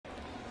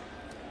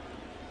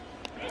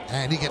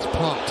And he gets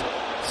plunked.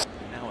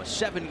 Now a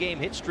 7-game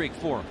hit streak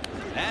for him.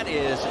 That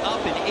is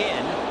up and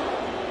in.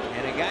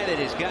 And a guy that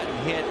has gotten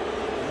hit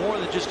more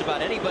than just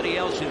about anybody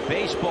else in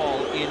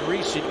baseball in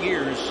recent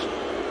years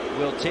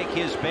will take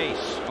his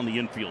base. On the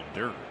infield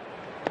dirt.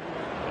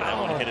 That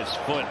one hit his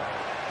foot.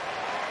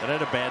 That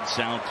had a bad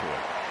sound to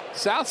it.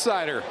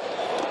 Southsider.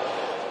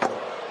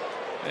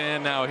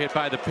 And now hit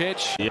by the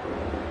pitch. Yeah.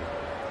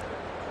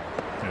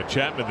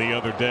 Chapman the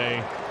other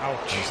day.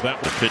 Ouch.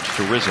 That was pitch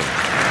to Rizzo.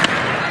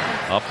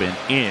 Up and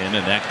in,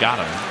 and that got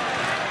him.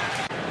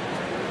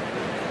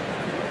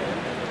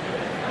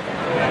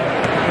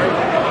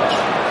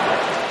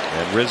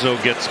 And Rizzo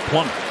gets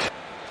plunked.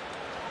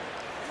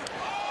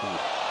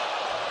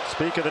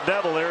 Speak of the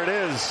devil, there it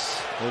is.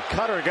 The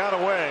cutter got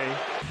away.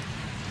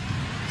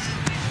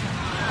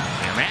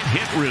 And that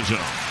hit Rizzo.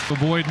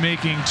 Avoid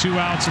making 2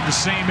 outs in the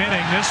same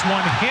inning. This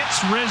one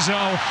hits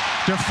Rizzo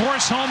to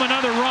force home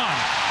another run.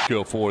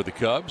 Go for the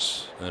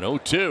Cubs. An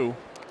 0-2.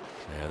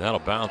 And that'll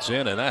bounce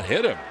in, and that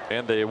hit him.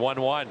 And the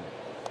 1-1.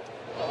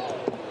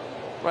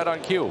 Right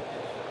on cue.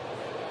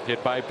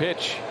 Hit by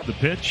pitch. The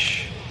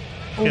pitch.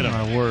 Hit him.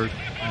 My word.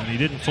 And he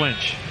didn't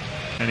flinch.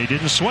 And he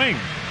didn't swing.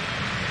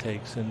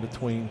 Takes in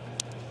between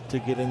to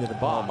get into the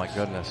box. Oh my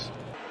goodness.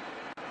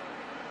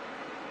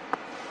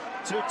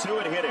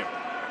 2-2 and hit him.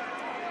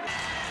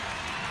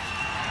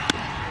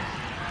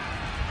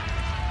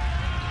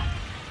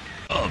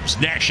 Cubs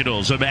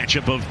Nationals, a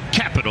matchup of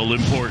capital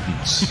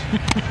importance.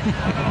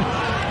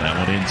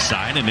 That one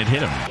inside, and it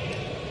hit him.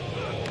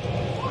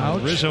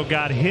 Ouch. Rizzo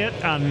got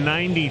hit on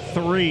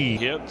 93.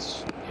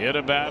 Hit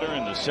a batter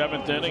in the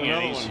 7th inning,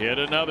 and he's hit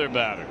another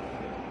batter.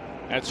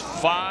 That's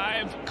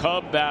 5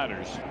 Cub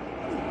batters.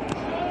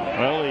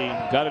 Well, he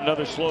got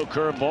another slow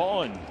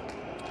curveball, and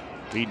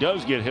he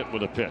does get hit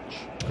with a pitch.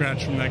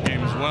 Scratch from that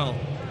game as well.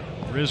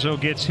 Rizzo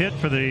gets hit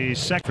for the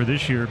second for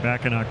this year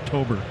back in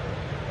October.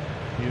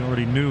 He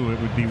already knew it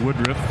would be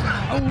Woodruff.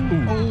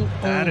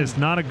 That is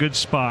not a good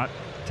spot.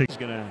 He's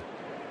going to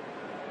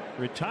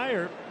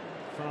retire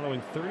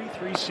following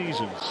 33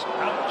 seasons.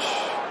 Ouch.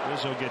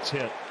 Rizzo gets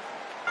hit.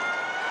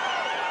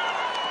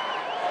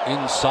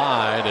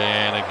 Inside,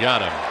 and it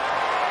got him.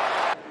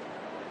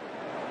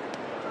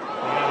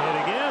 And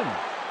hit again.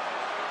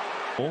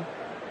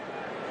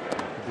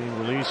 Being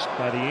released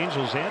by the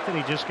Angels.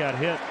 Anthony just got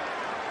hit.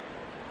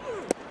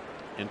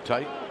 In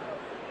tight.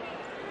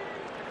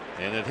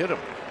 And it hit him.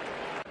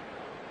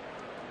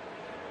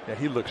 Yeah,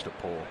 he looks to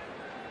pull.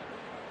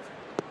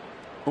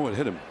 Oh, it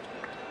hit him.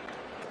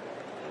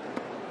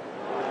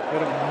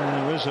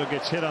 And Rizzo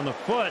gets hit on the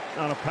foot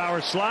on a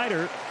power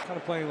slider. Kind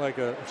of playing like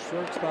a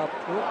shortstop.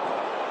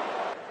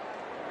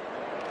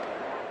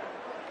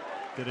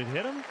 Did it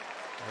hit him?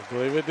 I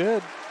believe it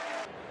did.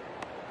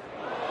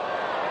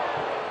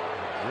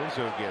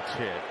 Rizzo gets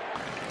hit.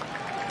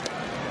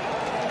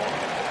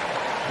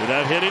 Did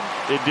that hit him?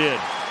 It did.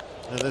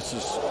 And this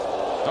is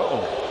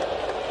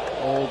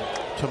old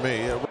to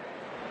me.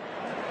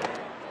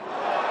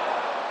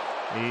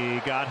 He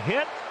got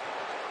hit.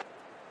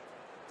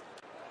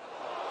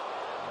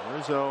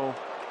 Rizzo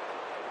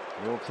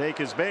will take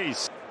his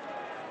base.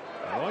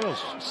 The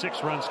Royals'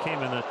 6 runs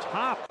came in the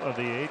top of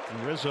the 8th,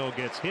 and Rizzo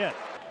gets hit.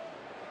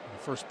 The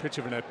first pitch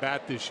of an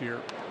at-bat this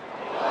year.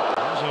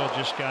 Rizzo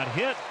just got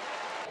hit.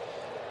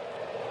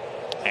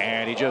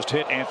 And he just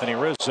hit Anthony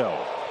Rizzo.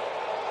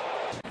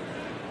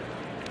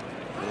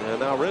 And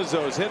now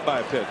Rizzo is hit by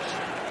a pitch.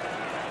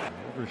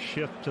 Over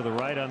shift to the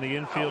right on the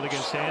infield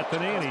against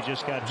Anthony, and he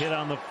just got hit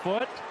on the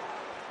foot.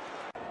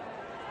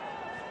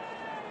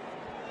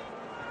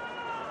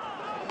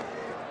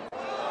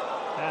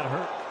 That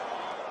hurt.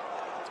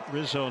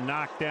 Rizzo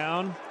knocked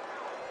down.